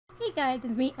Hey guys,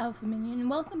 it's me, Alpha Minion, and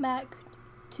welcome back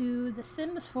to The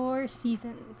Sims 4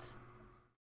 Seasons.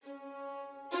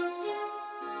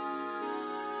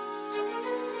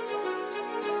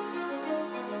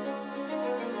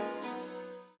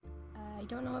 I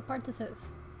don't know what part this is.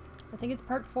 I think it's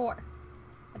part 4.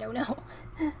 I don't know.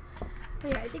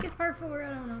 But yeah, I think it's part 4, I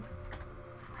don't know.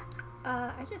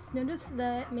 I just noticed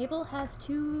that Mabel has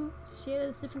she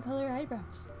has different color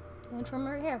eyebrows. And from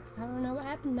her hair. I don't know what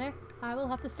happened there. I will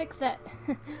have to fix that.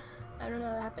 I don't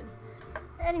know what happened.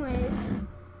 Anyways,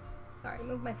 sorry,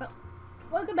 move my phone.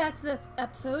 Welcome back to the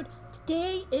episode.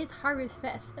 Today is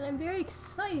Harvestfest, and I'm very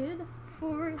excited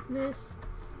for this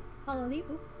holiday.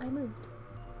 Oop, I moved.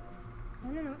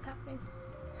 I don't know what's happening.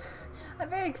 I'm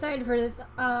very excited for this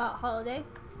holiday.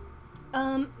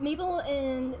 Mabel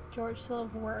and George still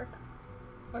have work,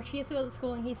 or she has to go to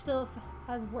school and he still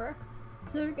has work.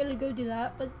 So they're gonna go do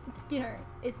that, but it's dinner.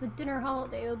 It's the dinner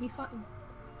holiday, it'll be fine.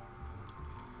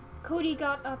 Cody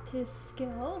got up his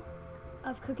skill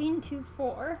of cooking to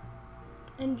 4,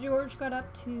 and George got up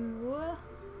to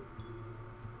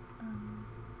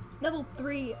level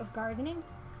 3 of gardening.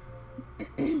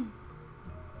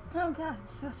 Oh god, I'm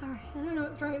so sorry. I don't know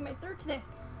what's wrong with my throat today.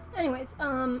 Anyways,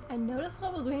 I noticed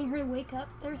while I was waiting for her to wake up,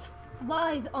 there's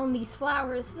flies on these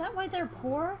flowers. Is that why they're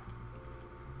poor?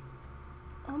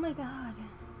 Oh my god.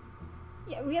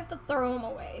 Yeah, we have to throw them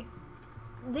away.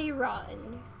 They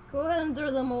rotten. Go ahead and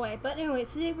throw them away. But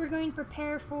anyways, today we're going to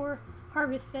prepare for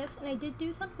Harvestfest, and I did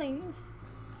do some things.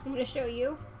 I'm going to show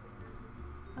you.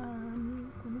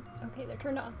 Okay, they're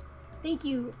turned on. Thank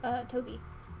you, Toby.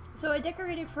 So I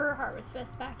decorated for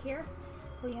Harvestfest back here.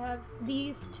 We have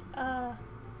these,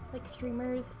 like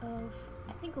streamers of,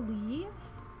 I think,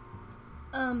 leaves.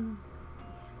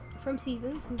 From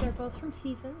Seasons. These are both from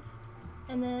Seasons.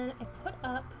 And then I put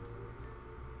up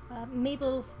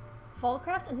Mabel's fall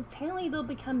craft, and apparently they'll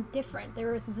become different.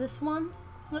 There was this one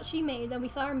that she made, that we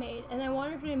saw her made, and I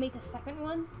wanted her to make a second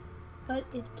one, but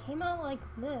it came out like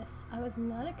this. I was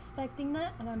not expecting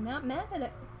that, and I'm not mad at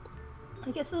it.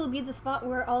 I guess it'll be the spot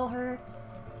where all her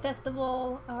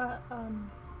festival,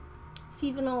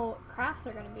 seasonal crafts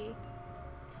are gonna be.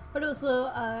 But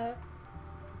also,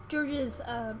 George's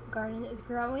garden is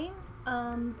growing.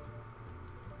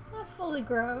 Not fully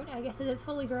grown. I guess it is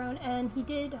fully grown, and he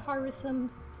did harvest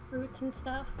some fruits and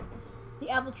stuff. The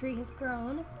apple tree has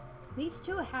grown. These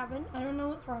two haven't. I don't know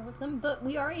what's wrong with them, but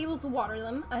we are able to water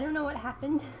them. I don't know what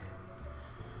happened.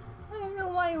 I don't know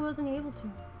why I wasn't able to.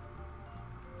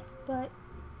 But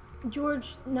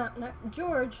George, not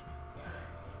George.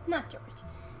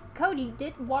 Cody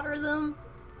did water them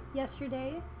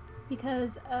yesterday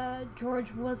because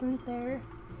George wasn't there.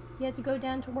 He had to go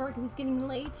down to work. It was getting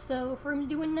late, so for him to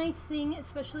do a nice thing,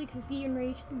 especially because he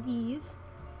enraged the bees,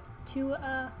 to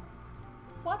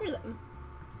water them.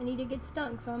 And he did get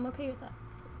stung, so I'm okay with that.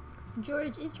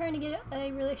 George is trying to get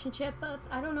a relationship up.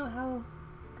 I don't know how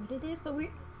good it is, but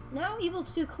we're now able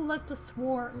to collect a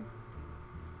swarm.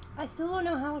 I still don't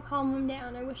know how to calm them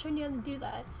down. I wish I knew how to do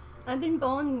that. I've been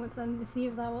bonding with them to see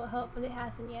if that will help, but it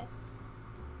hasn't yet.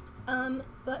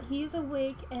 But he's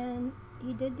awake, and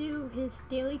he did do his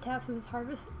daily task with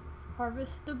his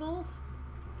harvestables.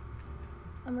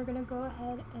 And we're gonna go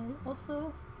ahead and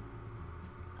also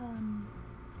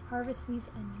harvest these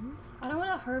onions. I don't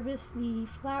want to harvest the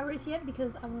flowers yet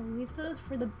because I want to leave those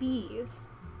for the bees.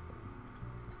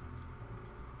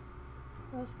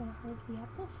 I was gonna harvest the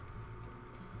apples.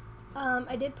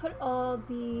 I did put all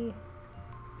the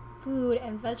food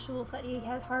and vegetables that he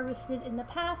had harvested in the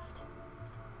past.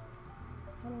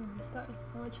 I don't know where he's going.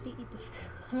 I want you to eat the food.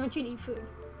 I want you to eat food.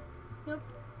 Nope.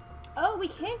 Oh, we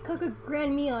can't cook a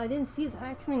grand meal. I didn't see that. I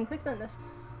accidentally clicked on this.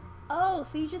 Oh,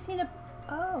 so you just need a...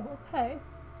 Oh, okay.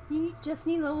 You just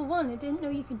need level 1. I didn't know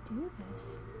you could do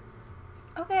this.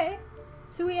 Okay.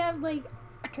 So we have, like,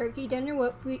 a turkey dinner,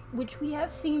 which we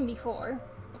have seen before.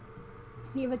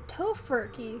 We have a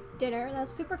tofurkey dinner.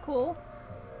 That's super cool.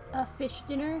 A fish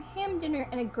dinner, ham dinner,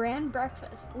 and a grand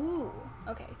breakfast. Ooh,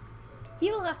 okay. He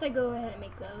will have to go ahead and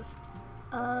make those.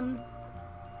 I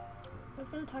was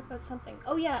gonna talk about something.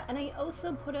 Oh yeah, and I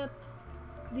also put up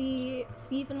the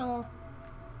seasonal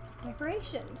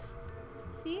decorations.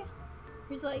 See?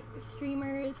 There's like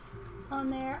streamers on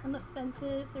there, on the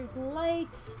fences. There's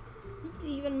lights.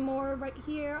 Even more right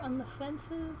here on the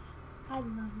fences. I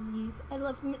love these. I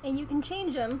love them, and you can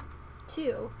change them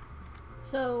too.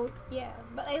 So yeah,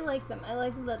 but I like them. I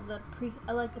like the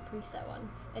preset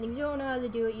ones. And if you don't know how to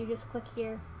do it, you just click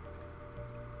here,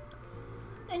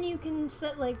 and you can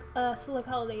set like select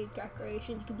holiday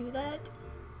decorations. You can do that.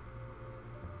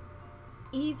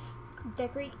 Eaves,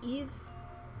 decorate eaves.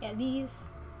 Yeah, these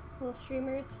little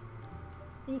streamers.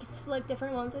 And you can select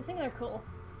different ones. I think they're cool.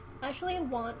 I actually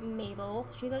want Mabel.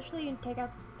 She's actually gonna take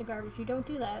out the garbage. You don't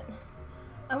do that.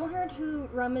 I want her to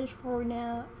rummage for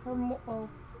more. Oh.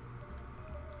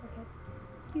 Okay.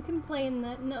 You can play in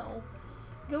that. No.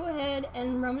 Go ahead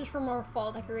and rummage for more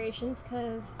fall decorations,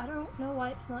 because I don't know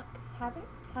why it's not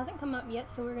hasn't come up yet,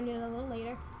 so we're gonna do it a little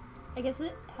later. I guess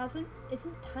it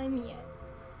isn't time yet.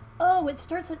 Oh, it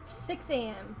starts at 6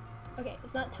 a.m. Okay,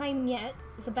 it's not time yet.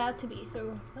 It's about to be,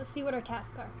 so let's see what our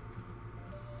tasks are.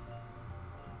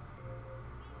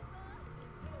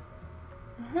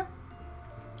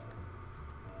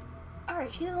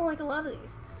 Alright, she doesn't like a lot of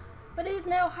these. But it is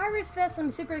now Harvestfest, and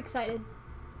I'm super excited.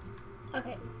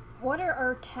 Okay, what are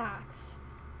our tasks?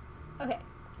 Okay.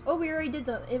 Oh, we already did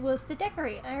that. It was to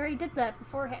decorate. I already did that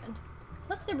beforehand. So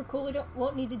that's super cool. We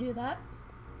won't need to do that.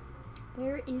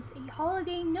 There is a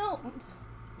holiday gnomes.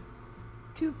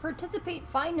 To participate,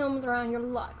 find gnomes around your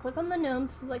lot. Click on the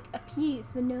gnomes to like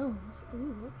appease the gnomes.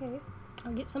 Ooh, okay.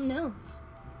 I'll get some gnomes.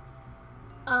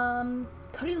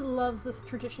 Cody loves this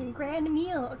tradition. Grand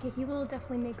meal. Okay, he will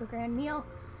definitely make a grand meal.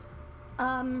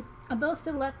 A most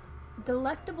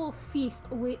delectable feast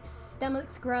awaits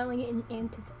stomachs growling in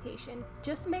anticipation.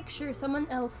 Just make sure someone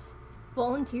else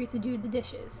volunteers to do the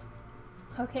dishes.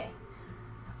 Okay.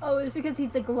 Oh, it's because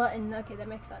he's a glutton. Okay, that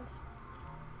makes sense.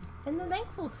 And the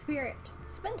thankful spirit.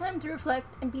 Spend time to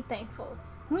reflect and be thankful.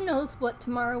 Who knows what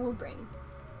tomorrow will bring.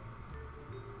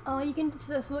 Oh, you can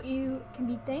discuss what you can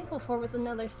be thankful for with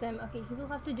another sim. Okay, he will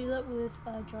have to do that with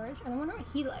George. And I wonder what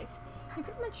he likes. He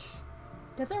pretty much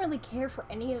doesn't really care for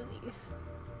any of these.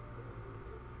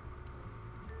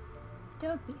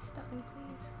 Don't be stung,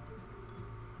 please.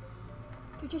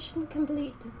 Tradition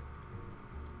complete.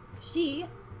 She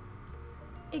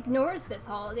ignores this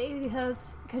holiday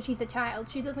because she's a child.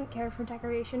 She doesn't care for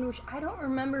decoration, which I don't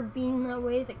remember being that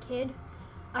way as a kid.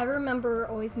 I remember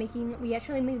always we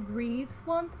actually made wreaths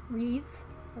once. Wreaths?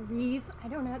 I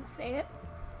don't know how to say it.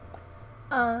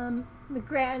 The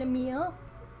grand meal.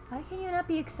 Why can you not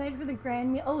be excited for the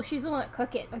grand meal? Oh, she's the one that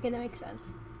cooked it. Okay, that makes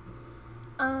sense.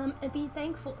 And be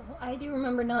thankful. I do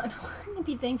remember not wanting to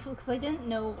be thankful because I didn't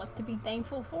know what to be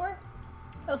thankful for.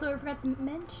 Also, I forgot to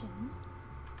mention.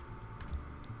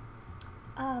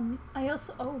 I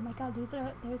also, oh my god, there's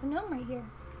a gnome right here.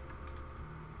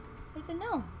 There's a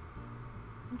gnome.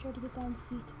 I'm trying to get down to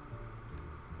see it.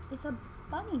 It's a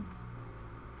bunny.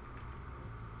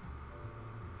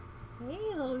 Hey,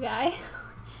 little guy.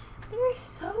 They're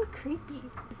so creepy.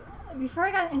 Before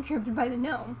I got interrupted by the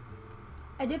gnome,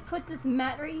 I did put this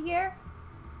mat right here.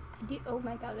 Oh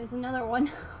my god, there's another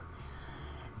one.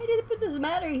 I did put this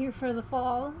mat right here for the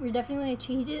fall. We're definitely going to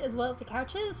change it, as well as the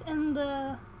couches and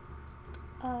the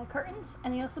curtains.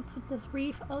 And I also put this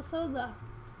wreath also.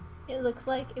 It looks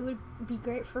like it would be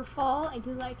great for fall. I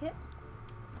do like it.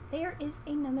 There is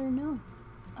another gnome.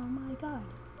 Oh my god.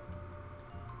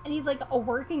 And he's like a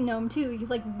working gnome too. He's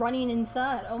like running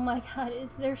inside. Oh my god,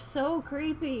 they're so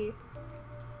creepy.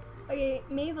 Okay,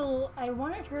 Mabel, I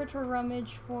wanted her to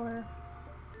rummage for...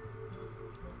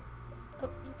 Oh,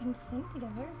 you can sing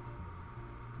together.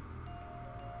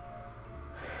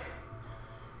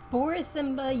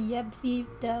 Borisimba, Yebsi,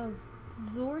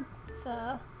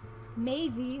 Zorza,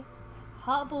 Maisie,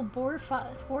 Hobble,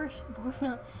 Borfa,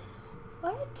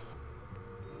 what?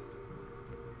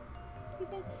 You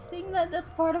can sing that? That's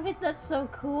part of it? That's so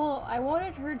cool. I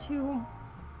wanted her to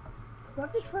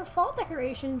rummage for fall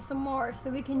decorations some more so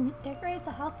we can decorate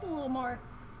the house a little more.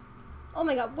 Oh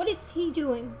my god, what is he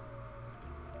doing?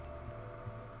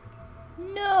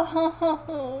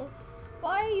 No!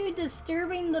 Why are you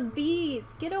disturbing the bees?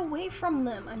 Get away from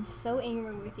them. I'm so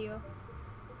angry with you.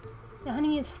 The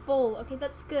honey is full. Okay,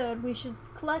 that's good. We should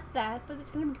collect that, but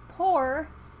it's gonna be poor.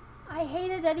 I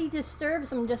hate it that he disturbs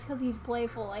them just because he's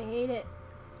playful. I hate it.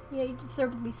 Yeah, you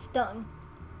deserve to be stung.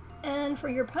 And for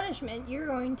your punishment, you're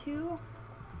going to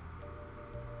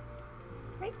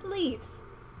rake the leaves.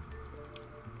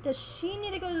 Does she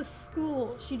need to go to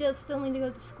school? She does still need to go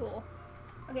to school.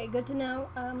 Okay, good to know.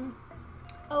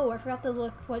 Oh, I forgot to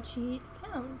look what she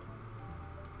found.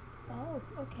 Oh,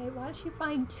 okay. Why did she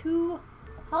find 2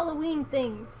 Halloween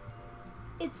things?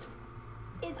 It's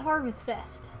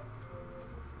Harvestfest.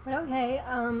 But okay,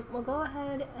 we'll go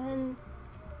ahead and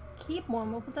keep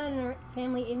one. We'll put that in our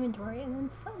family inventory and then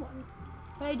sell one.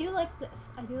 But I do like this.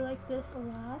 I do like this a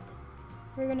lot.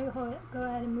 We're gonna go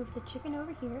ahead and move the chicken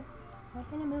over here. Why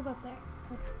can't I move up there?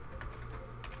 Okay.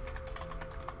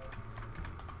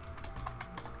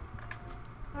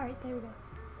 Alright, there we go.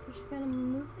 We're just gonna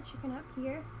move the chicken up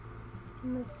here.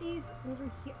 Move these over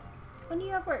here. When do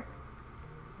you have work?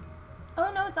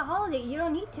 Oh no, it's a holiday. You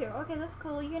don't need to. Okay, that's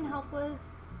cool. You can help with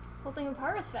the whole thing of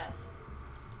Harvestfest.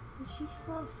 Does she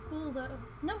still have school though?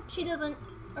 Nope, she doesn't.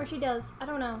 Or she does. I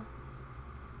don't know.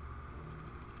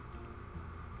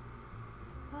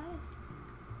 What?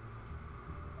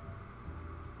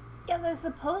 Yeah, they're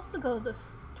supposed to go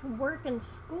to work and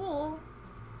school.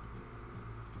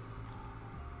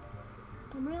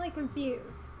 I'm really confused.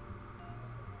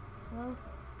 Well,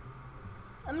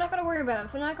 I'm not gonna worry about it.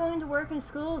 If they're not going to work and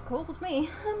school, cool with me.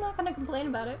 I'm not gonna complain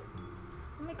about it.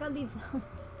 Oh my god, these gnomes.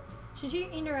 Should she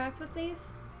interact with these?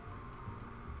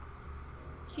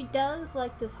 She does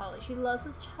like this holiday. She loves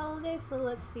this holiday, so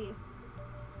let's see.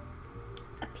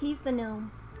 Appease the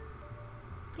gnome.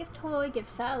 Give toy, give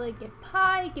salad, give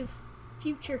pie, give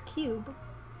future cube.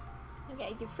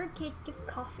 Okay, give fruitcake, give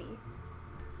coffee.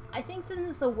 I think since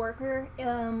it's a worker,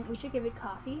 we should give it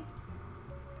coffee.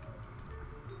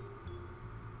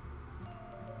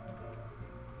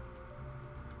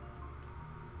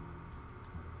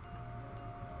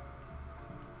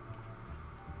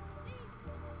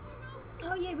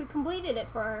 Oh yeah, we completed it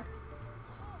for her.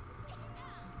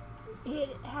 It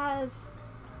has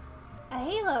a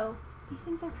halo. These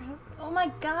things are so... Oh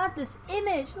my god, this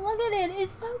image! Look at it!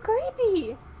 It's so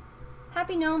creepy!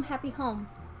 Happy gnome, happy home.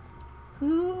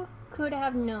 Who could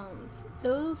have gnomes?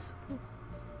 Those...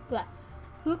 Blah.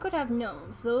 Who could have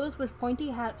gnomes? Those with pointy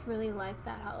hats really like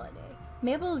that holiday.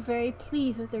 Mabel is very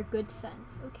pleased with their good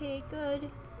sense. Okay, good.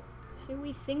 Should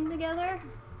we sing together?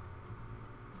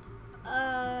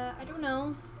 I don't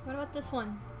know. What about this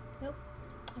one? Nope.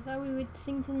 I thought we would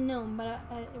sing to the gnome, but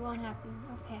it won't happen.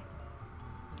 Okay.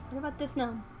 What about this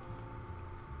gnome?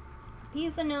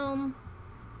 He's a gnome.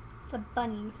 It's a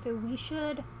bunny, so we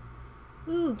should...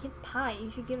 Ooh, get pie. You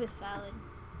should give a salad.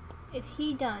 Is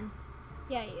he done?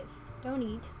 Yeah, he is. Don't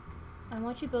eat. I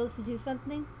want you both to do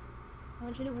something. I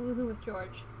want you to woohoo with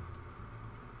George.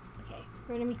 Okay,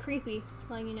 we're gonna be creepy,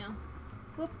 letting you know.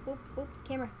 Whoop, whoop, whoop,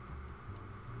 camera.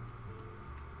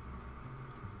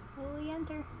 Holy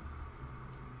enter.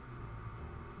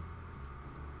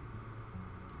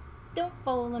 Don't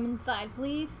follow them inside,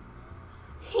 please.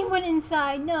 He went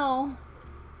inside, no.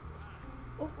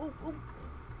 Oh, oh, oh.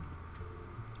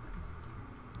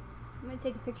 I'm gonna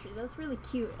take a picture. That's really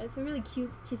cute. That's a really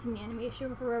cute kissing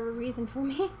animation for whatever reason for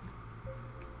me.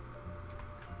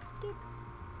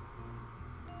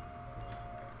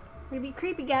 I'm gonna be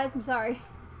creepy, guys. I'm sorry.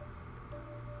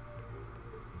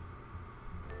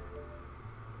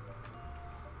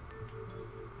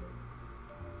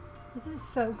 This is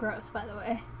so gross, by the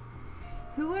way.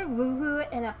 Who would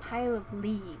woohoo in a pile of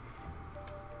leaves?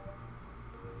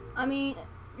 I mean,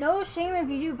 no shame if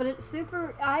you do, but it's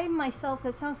super... I, myself,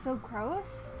 that sounds so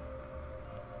gross.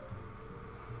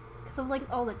 Because of, like,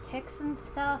 all the ticks and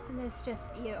stuff, and it's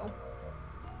just, ew.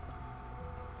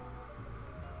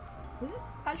 This is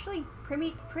actually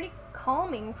pretty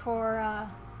calming for,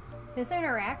 this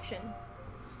interaction.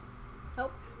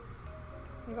 Oh.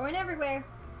 They're going everywhere.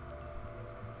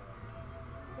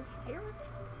 Fireworks?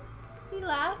 Did he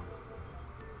laugh?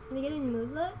 Did he get in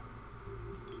moodlet?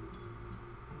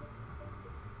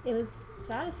 It was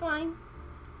satisfying.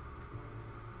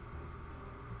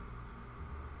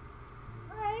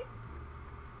 Alright.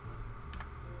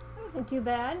 That wasn't too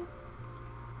bad.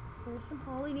 There's some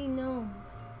holiday gnomes.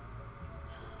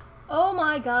 Oh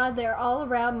my god, they're all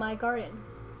around my garden.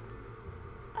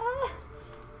 Ah!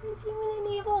 There's even an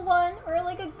evil one, or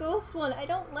like a ghost one. I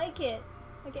don't like it.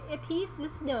 Okay, appease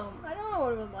this gnome. I don't know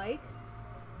what it would like.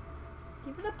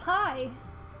 Give it a pie.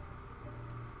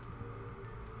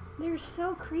 They're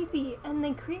so creepy, and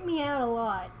they creep me out a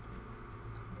lot.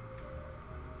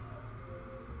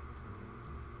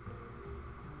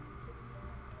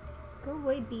 Go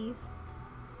away, bees.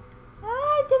 Ah,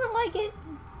 I didn't like it.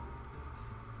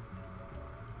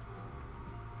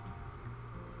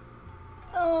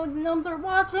 Oh, the gnomes are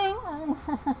watching.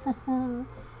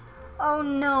 Oh,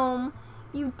 gnome.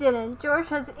 You didn't. George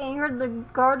has angered the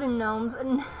garden gnomes,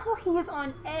 and now he is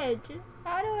on edge.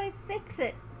 How do I fix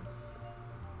it?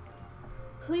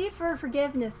 Plead for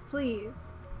forgiveness, please.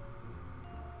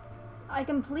 I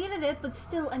completed it, but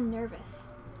still I'm nervous.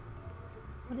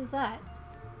 What is that?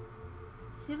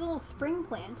 See the little spring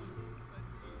plant.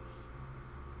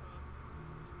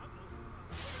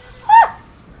 Ah!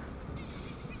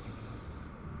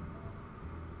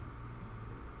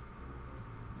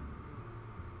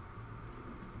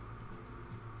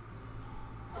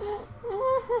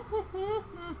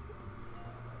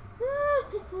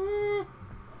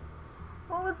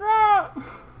 What was that?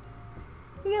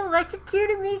 He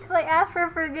electrocuted me because I asked for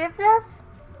forgiveness?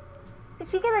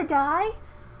 Is he gonna die?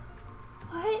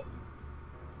 What?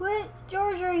 What?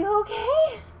 George, are you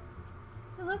okay?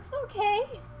 It looks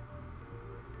okay.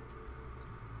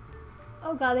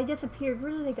 Oh god, they disappeared.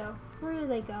 Where did they go? Where did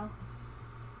they go?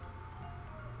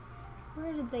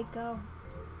 Where did they go?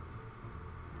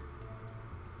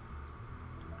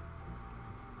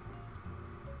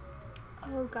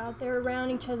 Oh god, they're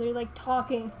around each other, like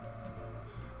talking.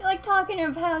 They're like talking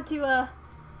of how to,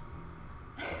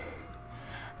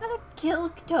 how to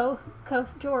kill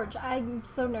George. I'm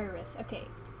so nervous. Okay.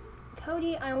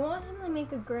 Cody, I want him to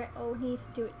make a great. Oh, he needs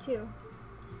to do it too.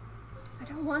 I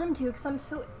don't want him to because I'm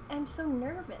so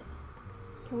nervous.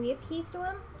 Can we appease to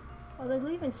him? Oh, they're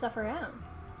leaving stuff around.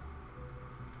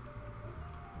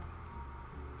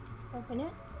 Open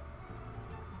it.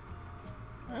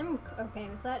 I'm okay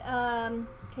with that.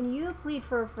 Can you plead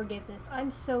for forgiveness?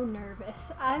 I'm so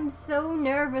nervous. I'm so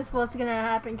nervous what's gonna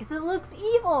happen because it looks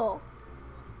evil.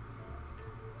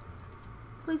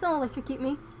 Please don't electrocute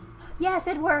me. Yes,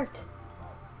 it worked.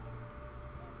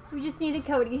 We just needed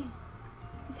Cody.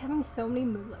 He's having so many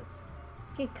moodlets.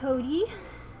 Okay, Cody.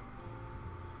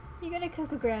 You gotta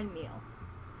cook a grand meal.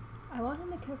 I want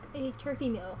him to cook a turkey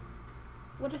meal.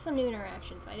 What are some new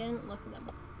interactions? I didn't look at them.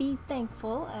 Be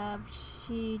thankful.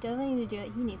 She doesn't need to do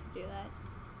it. He needs to do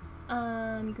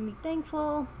that. You can be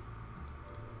thankful.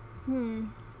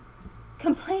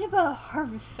 Complain about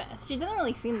Harvestfest. She doesn't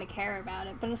really seem to care about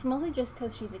it, but it's mostly just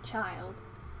because she's a child.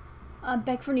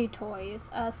 Beg for new toys.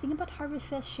 Sing about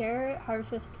Harvestfest. Share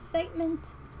Harvestfest excitement.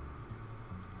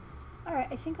 Alright,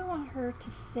 I think I want her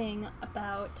to sing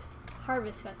about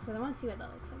Harvestfest because I want to see what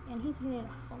that looks like. And he's getting a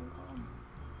phone call.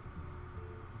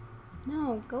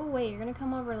 No, go away. You're gonna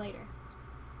come over later.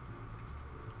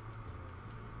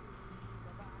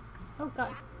 Oh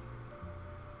god.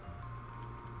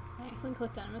 I accidentally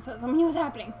clicked on him and thought something was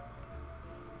happening.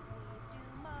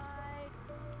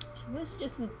 She was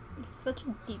just such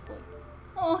a deep voice.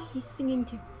 Oh, he's singing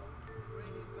too.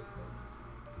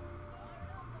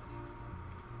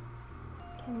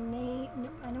 Can they... No,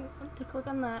 I don't want to click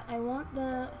on that. I want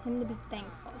him to be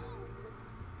thankful.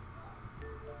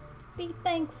 Be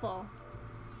thankful.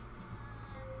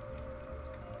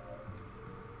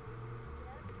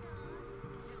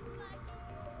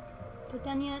 Is it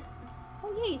done yet?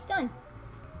 Oh yeah, it's done.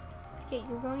 Okay,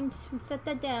 you're going to set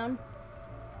that down.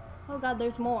 Oh god,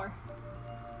 there's more.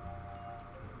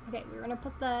 Okay, we're gonna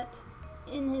put that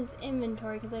in his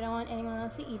inventory because I don't want anyone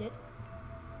else to eat it.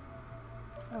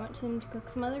 I want him to cook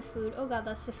some other food. Oh god,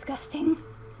 that's disgusting.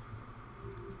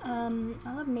 I'll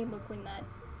have Mabel clean that.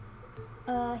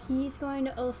 He's going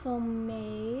to also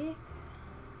make...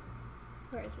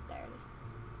 Where is it? There it is.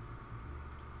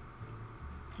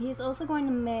 He's also going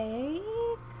to make...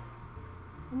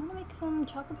 I want to make some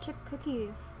chocolate chip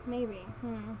cookies. Maybe.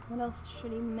 What else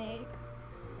should he make?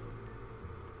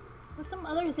 What's some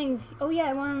other things? Oh yeah,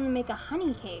 I want him to make a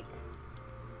honey cake.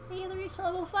 Hey, they reached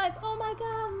level 5. Oh my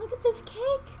god, look at this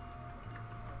cake!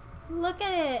 Look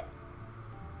at it!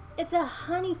 It's a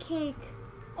honey cake!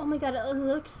 Oh my god, it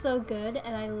looks so good,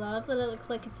 and I love that it looks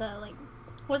like it's a, like,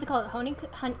 what's it called?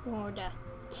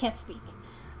 Can't speak.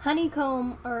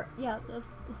 Honeycomb, or, yeah, is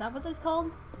that what it's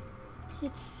called?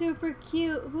 It's super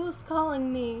cute. Who's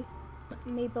calling me?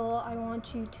 Mabel, I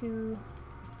want you to...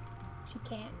 She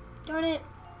can't. Darn it!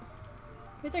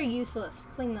 Because they're useless.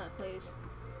 Clean that, please.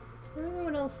 I don't know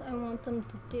what else I want them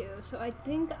to do, so I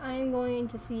think I'm going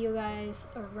to see you guys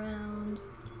around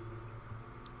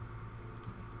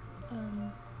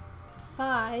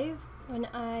 5 when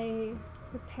I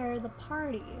prepare the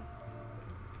party.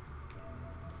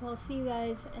 So I'll see you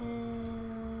guys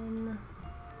in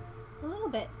a little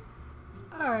bit.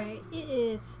 Alright, it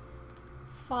is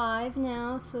 5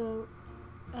 now, so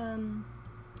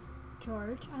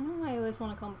George, I don't know why I always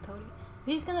want to call him Cody.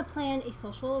 But he's gonna plan a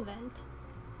social event.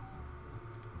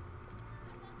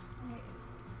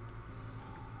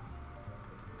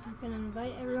 He's gonna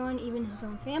invite everyone, even his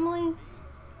own family.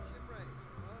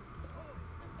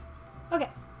 Okay,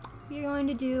 we're going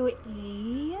to do a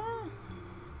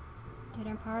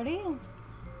dinner party.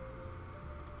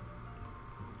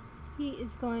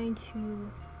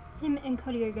 Him and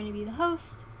Cody are going to be the host,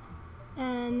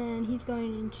 and then he's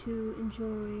going to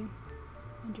enjoy.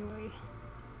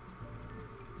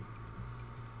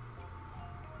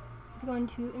 He's going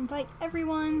to invite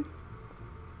everyone.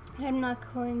 I'm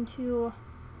not going to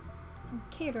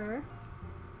cater.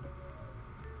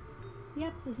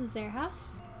 Yep, this is their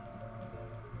house.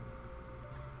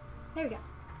 There we go.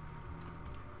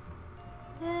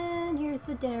 And here's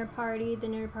the dinner party. The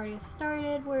dinner party has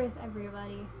started. Where is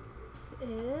everybody?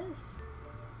 This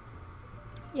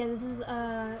is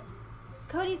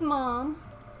Cody's mom.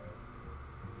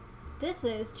 This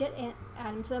is Jet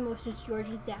Adamson, which is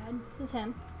George's dad. This is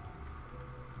him.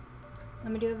 I'm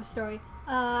gonna do a story.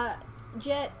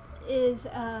 Jet is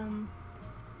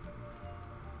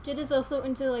Jid is also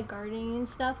into like gardening and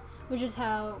stuff, which is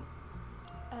how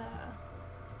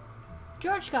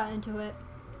George got into it.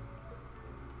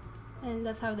 And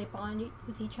that's how they bond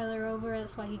with each other over.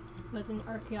 That's why he was in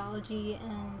archaeology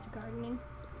and gardening.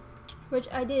 Which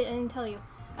I didn't tell you.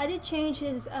 I did change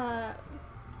his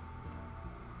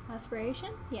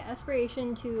aspiration? Yeah,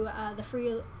 aspiration to the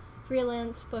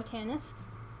freelance botanist.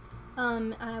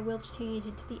 And I will change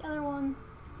it to the other one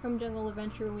from Jungle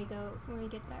Adventure when we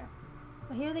get there.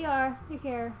 But here they are. They're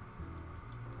here.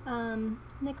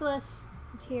 Nicholas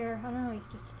is here. I don't know, he's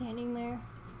just standing there.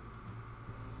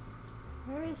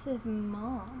 Where is his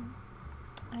mom?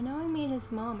 I know I made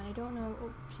his mom and I don't know.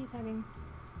 Oh, she's hugging.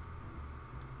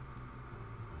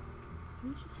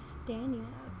 He's just standing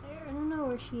out there. I don't know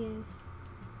where she is.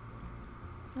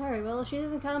 Alright, well if she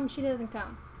doesn't come, she doesn't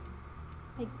come.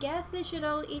 I guess they should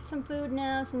all eat some food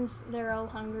now since they're all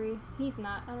hungry. He's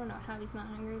not. I don't know how he's not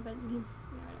hungry, but he's,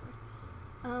 yeah,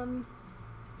 whatever.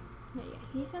 But yeah,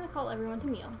 he's gonna call everyone to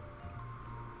meal.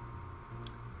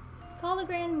 Call the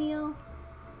grand meal.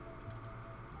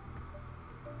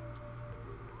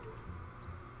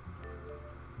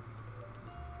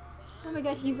 Oh my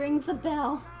god, he rings the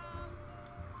bell.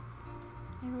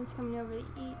 Everyone's coming over to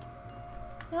eat.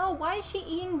 No, why is she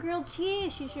eating grilled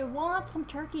cheese? She should want some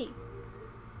turkey.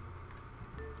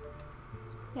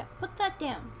 Yeah, put that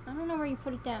down. I don't know where you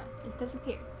put it down. It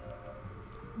disappeared.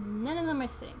 None of them are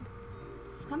sitting.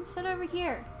 Come sit over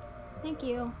here. Thank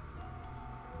you.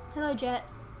 Hello, Jet.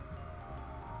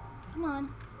 Come on.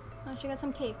 Oh, she got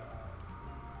some cake.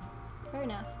 Fair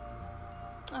enough.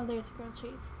 Oh, there's the grilled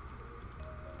cheese.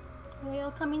 Are they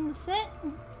all coming to sit?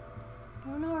 I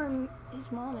don't know where his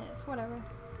mom is. Whatever.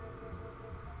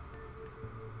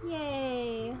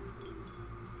 Yay.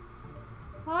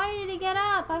 Why did he get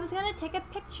up? I was gonna take a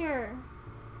picture.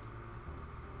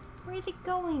 Where is he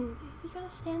going? Is he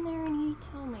gonna stand there and eat?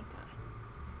 Oh my god.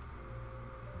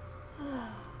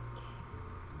 Okay.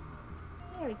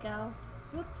 There we go.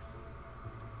 Whoops.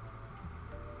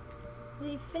 Did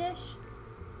he finish?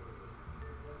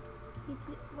 He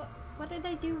did, what did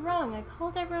I do wrong? I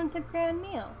called everyone to grand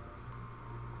meal.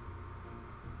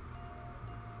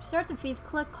 Start the feast,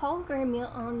 collect called grand meal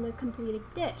on the completed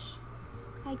dish.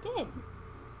 I did.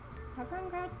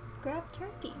 Everyone grab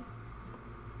turkey.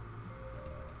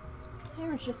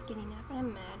 Everyone's just getting up and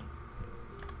I'm mad.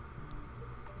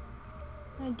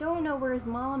 I don't know where his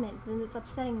mom is and it's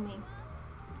upsetting me.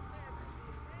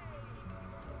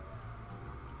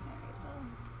 Alright, well.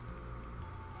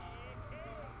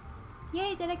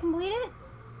 Yay, did I complete it?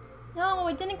 No,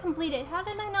 I didn't complete it. How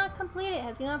did I not complete it?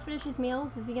 Has he not finished his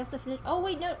meals? Does he have to finish? Oh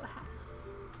wait, no.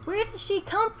 Where did she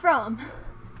come from?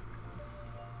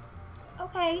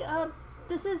 Okay,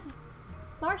 this is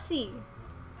Marcy.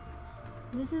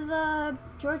 This is,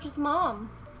 George's mom.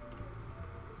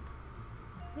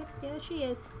 Yep, yeah, she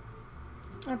is.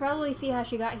 I'll probably see how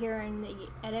she got here in the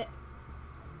edit.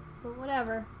 But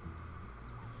whatever.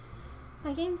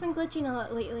 My game's been glitching a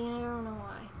lot lately and I don't know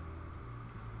why.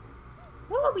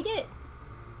 Whoa, we did it!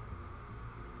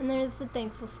 And there's the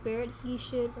thankful spirit. He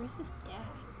should... Where's his dad?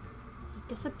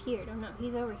 He disappeared. Oh no,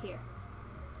 he's over here.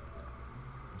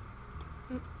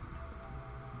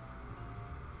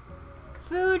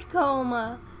 Food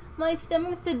coma. My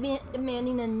stomach's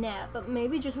demanding a nap, but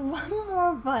maybe just one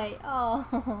more bite.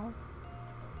 Oh.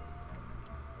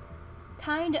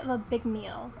 Kind of a big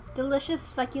meal. Delicious,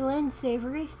 succulent,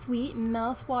 savory, sweet,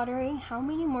 mouth-watering. How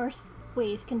many more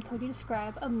ways can Cody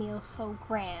describe a meal so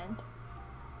grand?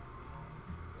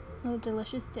 Oh,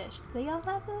 delicious dish. Do they all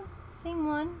have the same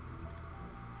one?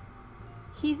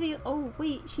 She's the... Oh,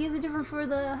 wait. She has a different for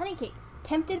the honey cake.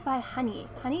 Tempted by honey.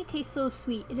 Honey tastes so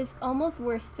sweet. It is almost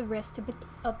worth the risk to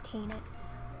obtain it.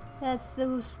 That's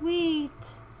so sweet.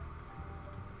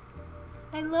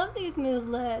 I love these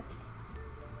muslets.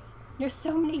 There's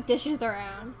so many dishes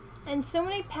around. And so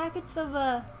many packets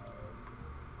of,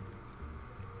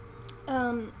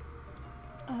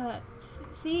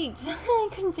 seeds. I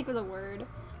couldn't think of the word.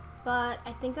 But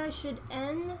I think I should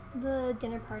end the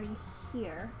dinner party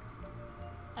here.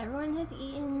 Everyone has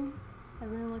eaten.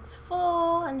 Everyone looks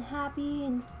full and happy,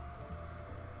 and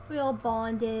we all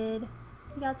bonded.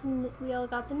 We all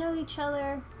got to know each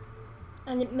other.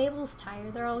 And Mabel's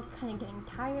tired. They're all kind of getting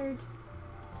tired.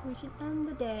 So we should end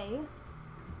the day.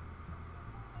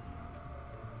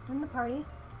 End the party.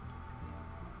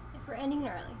 Yes, we're ending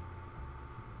early.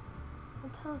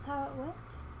 It'll tell us how it went?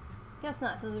 Guess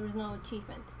not, because there was no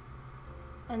achievements.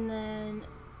 And then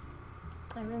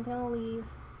everyone's gonna leave.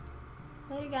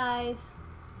 Later, guys.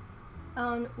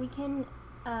 We can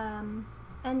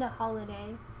end a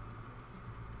holiday.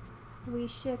 We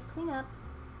should clean up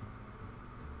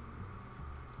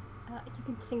you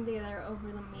can sing together over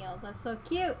the meal. That's so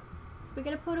cute. So we're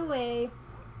gonna put away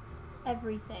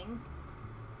everything.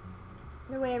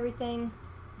 Put away everything.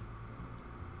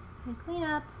 And clean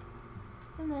up.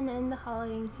 And then end the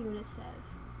holiday and see what it says.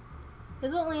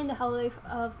 This will only end the holiday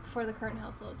for the current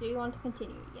household. Do you want to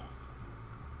continue? Yes.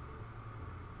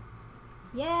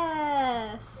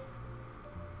 Yes!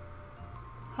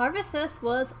 Harvestfest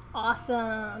was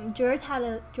awesome. George had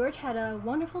a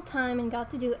wonderful time and got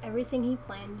to do everything he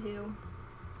planned to.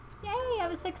 Yay! I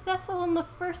was successful in the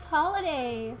first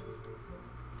holiday.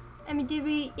 I mean, did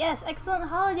we? Yes, excellent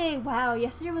holiday. Wow,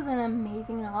 yesterday was an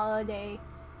amazing holiday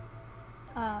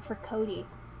for Cody.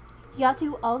 He got to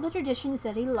do all the traditions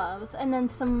that he loves, and then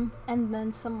some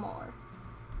more.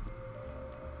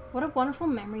 What a wonderful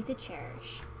memory to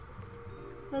cherish.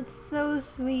 That's so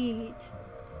sweet.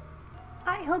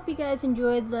 I hope you guys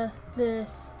enjoyed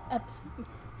this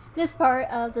part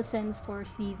of The Sims 4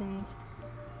 Seasons.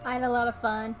 I had a lot of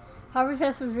fun.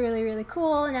 Harvestfest was really, really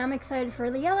cool, and I'm excited for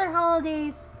the other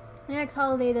holidays. The next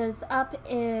holiday that is up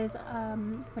is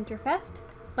Winterfest,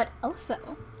 but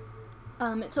also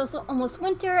it's also almost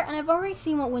winter, and I've already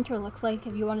seen what winter looks like.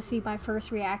 If you want to see my first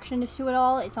reaction to it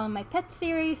all, it's on my pet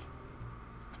series.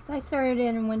 So I started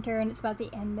it in winter, and it's about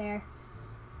the end there.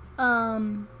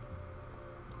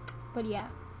 But yeah.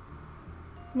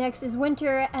 Next is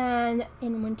winter, and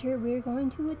in winter we're going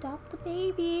to adopt a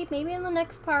baby. Maybe in the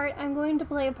next part I'm going to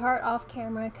play a part off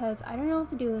camera because I don't know what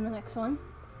to do in the next one.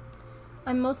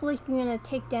 I'm most likely going to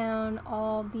take down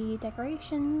all the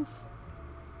decorations.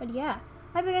 But yeah,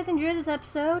 I hope you guys enjoyed this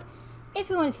episode. If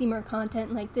you want to see more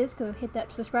content like this, go hit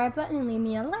that subscribe button and leave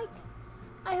me a like.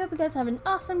 I hope you guys have an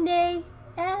awesome day,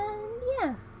 and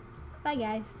yeah, bye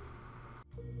guys.